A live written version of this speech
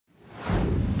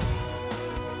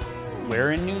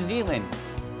we're in New Zealand,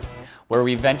 where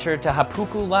we venture to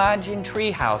Hapuku Lodge and tree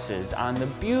houses on the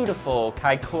beautiful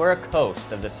Kaikoura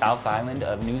coast of the South Island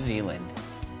of New Zealand.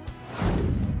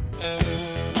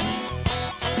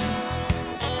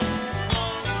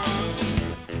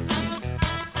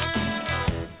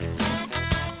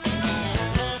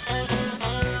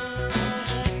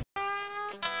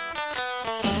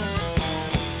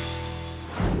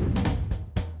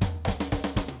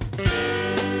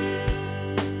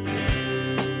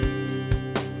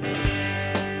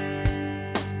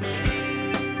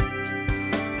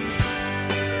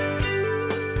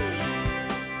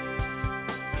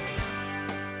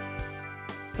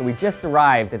 So we just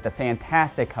arrived at the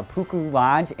fantastic Hapuku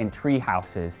Lodge and tree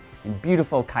houses in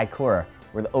beautiful Kaikoura,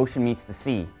 where the ocean meets the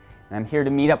sea. And I'm here to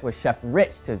meet up with Chef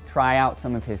Rich to try out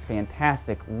some of his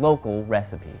fantastic local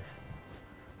recipes.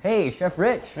 Hey, Chef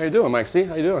Rich. How you doing, Mike C?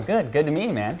 How you doing? Good to meet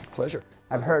you, man. Pleasure.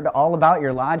 I've heard all about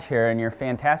your lodge here and your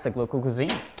fantastic local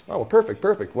cuisine. Oh, well,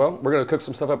 perfect. Well, we're going to cook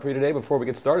some stuff up for you today. Before we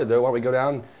get started, though, why don't we go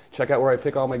down and check out where I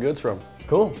pick all my goods from?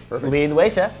 Cool. Perfect. Lead the way,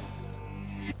 Chef.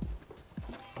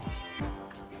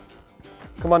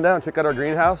 Come on down, check out our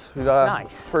greenhouse. We got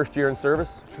Nice. First year in service,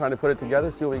 trying to put it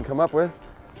together, see what we can come up with.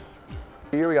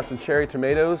 Here we got some cherry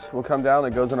tomatoes. We'll come down,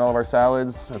 that goes in all of our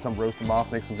salads. Some roast them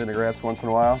off, make some vinaigrettes once in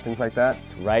a while, things like that.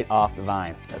 Right off the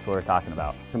vine. That's what we're talking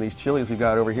about. Some of these chilies we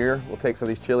got over here. We'll take some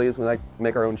of these chilies. We like to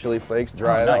make our own chili flakes,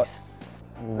 dry it out.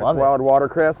 Love it. Wild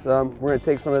watercress. We're going to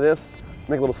take some of this,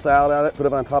 make a little salad out of it, put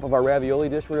it on top of our ravioli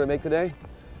dish we're going to make today.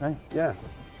 Right. Yeah.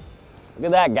 Look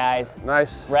at that, guys.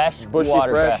 Nice, Fresh bushy,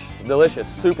 watercress. fresh, delicious,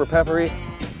 super peppery.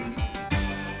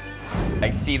 I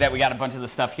see that we got a bunch of the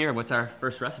stuff here. What's our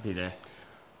first recipe today?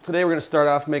 Today we're going to start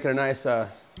off making a nice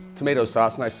tomato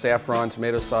sauce, nice saffron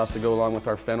tomato sauce to go along with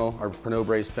our fennel, our Pernod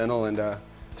braised fennel, and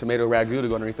tomato ragu to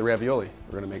go underneath the ravioli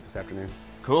we're going to make this afternoon.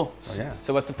 Cool. So, yeah.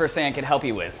 So what's the first thing I can help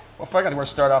you with? Well, Frank, I think we're going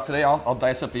to start off today. I'll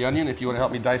dice up the onion if you want to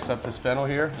help me dice up this fennel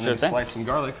here. And Sure then thing. slice some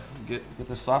garlic, get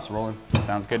this sauce rolling.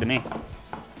 Sounds good to me.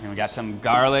 And we got some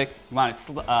garlic. You want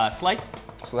it sliced?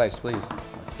 Slice, please.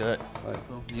 Let's do it. Right.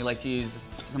 You like to use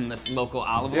some of this local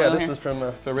olive oil Yeah, this here? is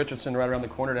from Phil Richardson right around the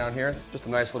corner down here. Just a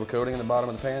nice little coating in the bottom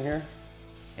of the pan here.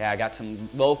 Yeah, I got some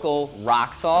local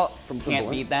rock salt. Can't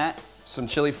boy. beat that. Some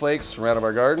chili flakes from out of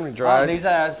our garden, we dried. Oh, these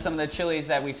are some of the chilies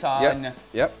that we saw. Yep,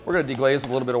 yep. We're going to deglaze with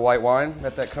a little bit of white wine.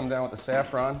 Let that come down with the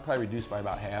saffron, probably reduced by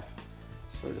about half.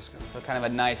 So we're just going to... So kind of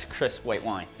a nice, crisp white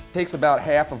wine. Takes about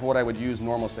half of what I would use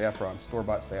normal saffron,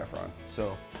 store-bought saffron.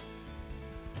 So,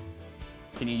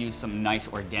 Can you use some nice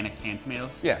organic canned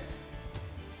tomatoes? yes.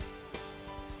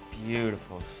 It's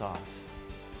beautiful sauce.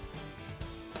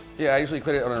 Yeah, I usually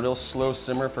put it on a real slow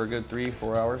simmer for a good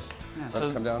 3-4 hours. Yeah, Let so-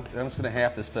 it come down. I'm just going to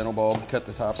half this fennel bulb, cut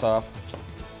the tops off.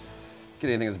 Get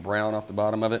anything that's brown off the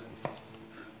bottom of it.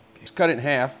 Just cut it in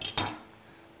half.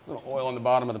 A little oil on the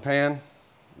bottom of the pan.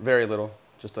 Very little,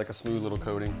 just like a smooth little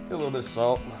coating. Get a little bit of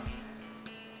salt.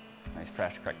 Nice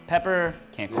fresh cracked pepper.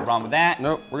 Can't go wrong with that.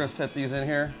 Nope, we're going to set these in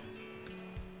here.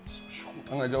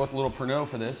 I'm going to go with a little Pernod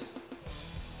for this.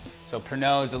 So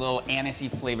Pernod is a little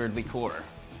anisey flavored liqueur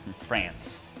from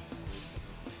France.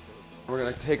 We're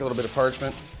going to take a little bit of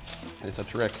parchment. It's a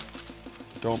trick.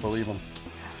 Don't believe them.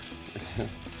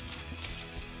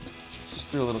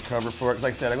 Just do a little cover for it. 'Cause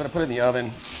like I said, I'm going to put it in the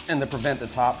oven and to prevent the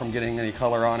top from getting any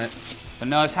color on it. But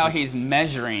notice how he's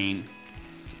measuring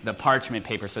the parchment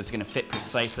paper so it's going to fit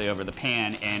precisely over the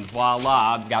pan, and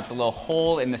voila, got the little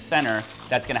hole in the center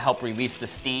that's going to help release the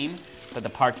steam, but the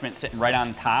parchment sitting right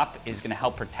on top is going to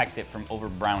help protect it from over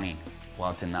browning while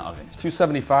it's in the oven.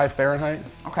 275 Fahrenheit.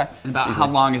 Okay. And about how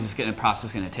long is this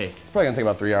process going to take? It's probably going to take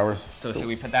about 3 hours. So should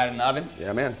we put that in the oven?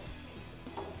 Yeah, man.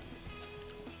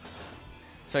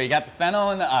 So you got the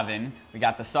fennel in the oven, we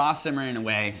got the sauce simmering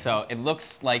away, so it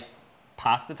looks like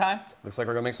pasta time. Looks like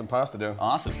we're going to make some pasta dough.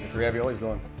 Awesome. Get the raviolis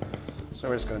going. So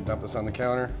we're just going to dump this on the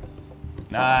counter.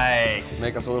 Nice.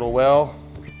 Make us a little well.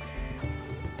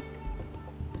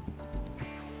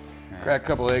 Crack a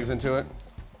couple eggs into it.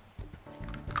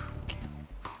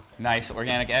 Nice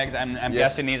organic eggs. I'm Yes.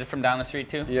 guessing these are from down the street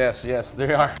too? Yes, yes,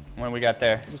 they are. What do we got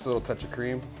there? Just a little touch of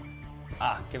cream.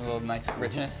 Ah, give it a little nice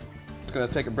richness. Just going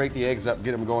to break the eggs up,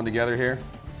 get them going together here.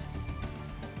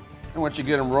 And once you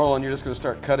get them rolling, you're just going to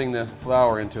start cutting the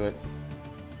flour into it.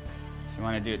 So you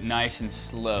want to do it nice and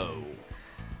slow.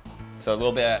 So a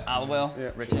little bit of olive oil, Yeah,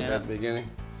 richen it at up. the beginning.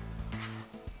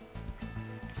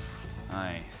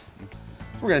 Nice.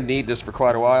 We're going to knead this for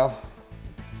quite a while.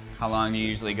 How long do you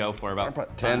usually go for?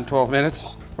 About 10, 12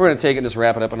 minutes. We're going to take it and just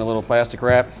wrap it up in a little plastic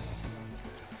wrap.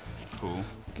 Cool.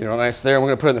 Give Get it all nice there. We're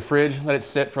gonna put it in the fridge, let it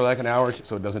sit for like an hour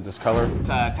so it doesn't discolor. It's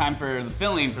time for the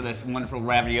filling for this wonderful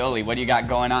ravioli. What do you got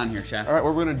going on here, Chef? All right,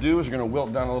 what we're gonna do is we're gonna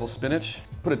wilt down a little spinach,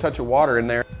 put a touch of water in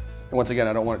there. And once again,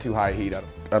 I don't want it too high heat. I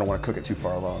don't want to cook it too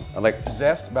far along. I like to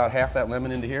zest about half that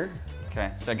lemon into here.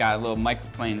 Okay, so I got a little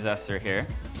microplane zester here.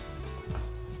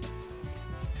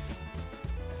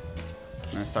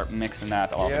 I'm gonna start mixing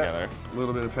that all together. A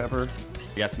little bit of pepper.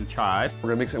 You got some chive. We're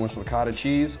gonna mix it with some cottage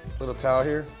cheese. A little towel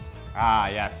here. Ah,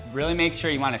 yeah. Really make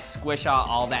sure you want to squish out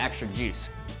all the extra juice.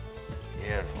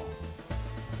 Beautiful.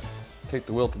 Take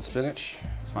the wilted spinach.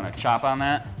 Just want to chop on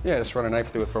that? Yeah, just run a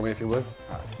knife through it for me if you would.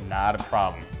 Not a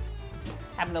problem.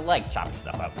 Happen to like chopping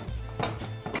stuff up.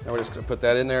 Now we're just gonna put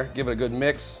that in there, give it a good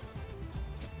mix.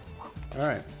 All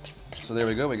right, so there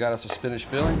we go. We got us a spinach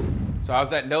filling. So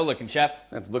how's that dough looking, Chef?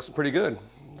 That looks pretty good.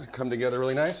 Come together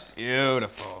really nice.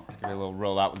 Beautiful. Let's give it a little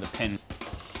roll out with the pin.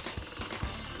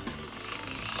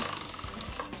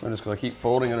 So I'm just gonna keep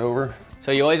folding it over.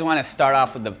 So you always want to start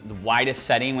off with the widest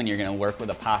setting when you're going to work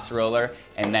with a pasta roller,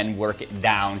 and then work it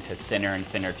down to thinner and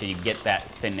thinner till you get that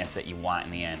thinness that you want in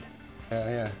the end.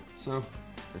 Yeah. So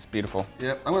it's beautiful.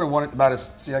 Yep, I'm gonna want it about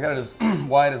as, see, I got it as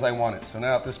wide as I want it. So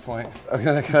now at this point, I'm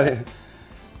gonna cut it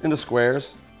into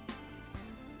squares.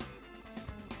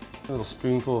 A little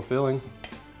spoonful of filling.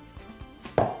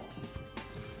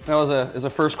 Now as a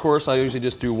first course, I usually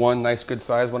just do one nice good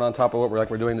size one on top of what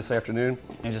we're doing this afternoon.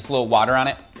 There's just a little water on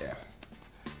it? Yeah.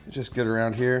 Just get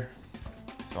around here.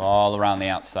 So all around the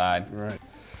outside. Right.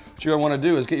 What you're gonna wanna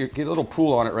do is get a little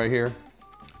pool on it right here.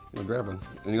 You'll grab one.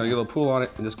 And you're gonna get a little pool on it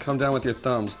and just come down with your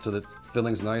thumbs till the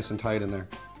filling's nice and tight in there.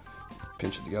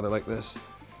 Pinch it together like this.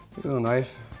 Take a little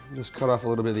knife, and just cut off a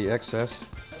little bit of the excess.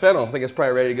 Fennel, I think it's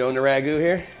probably ready to go in the ragu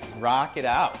here. Rock it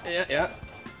out. Yeah.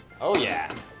 Oh yeah.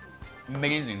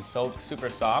 Amazing, so super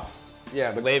soft.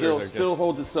 Yeah, but still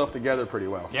holds itself together pretty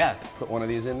well. Yeah. Put one of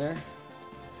these in there.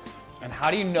 And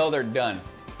how do you know they're done?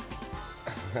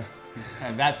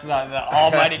 And that's the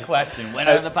almighty question. When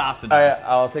are the pasta done?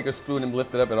 I'll take a spoon and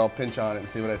lift it up and I'll pinch on it and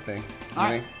see what I think. All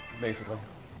right. Basically.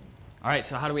 All right,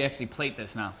 so how do we actually plate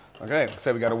this now? Okay,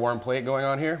 so we got a warm plate going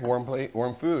on here. Warm plate,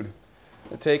 warm food.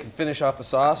 We'll take and finish off the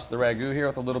sauce, the ragu here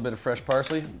with a little bit of fresh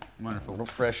parsley. Wonderful. A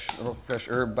little fresh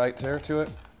herb bite there to it.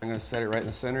 I'm gonna set it right in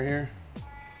the center here.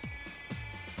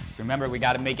 Remember, we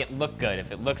gotta make it look good.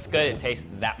 If it looks good, it tastes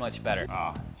that much better.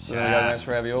 Oh, so we got a nice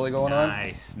ravioli going on.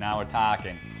 Nice, now we're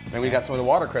talking. And we got some of the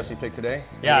watercress we picked today.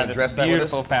 Yeah, this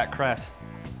beautiful fat cress.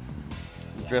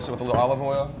 Dress it with a little olive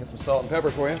oil, get some salt and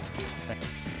pepper for you.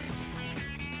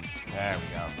 There we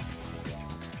go.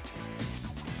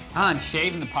 And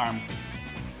shaving the parm.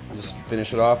 And just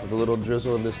finish it off with a little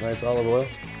drizzle of this nice olive oil.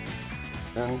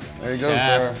 And there you go,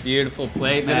 sir. Beautiful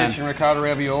plate, man. Spinach and ricotta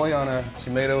ravioli on a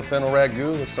tomato fennel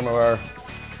ragu with some of our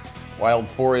wild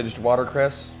foraged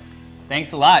watercress.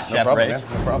 Thanks a lot, Chef Ray. Man.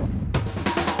 No problem.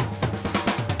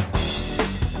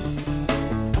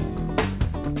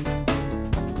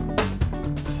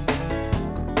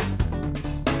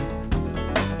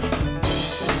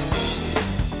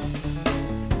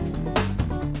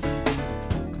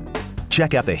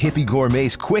 Check out the Hippie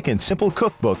Gourmet's quick and simple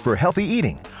cookbook for healthy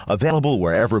eating, available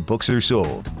wherever books are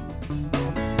sold.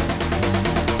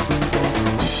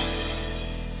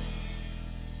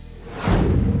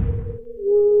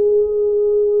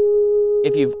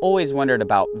 If you've always wondered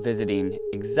about visiting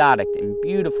exotic and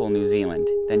beautiful New Zealand,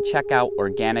 then check out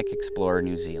Organic Explorer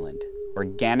New Zealand,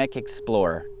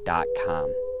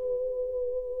 organicexplorer.com.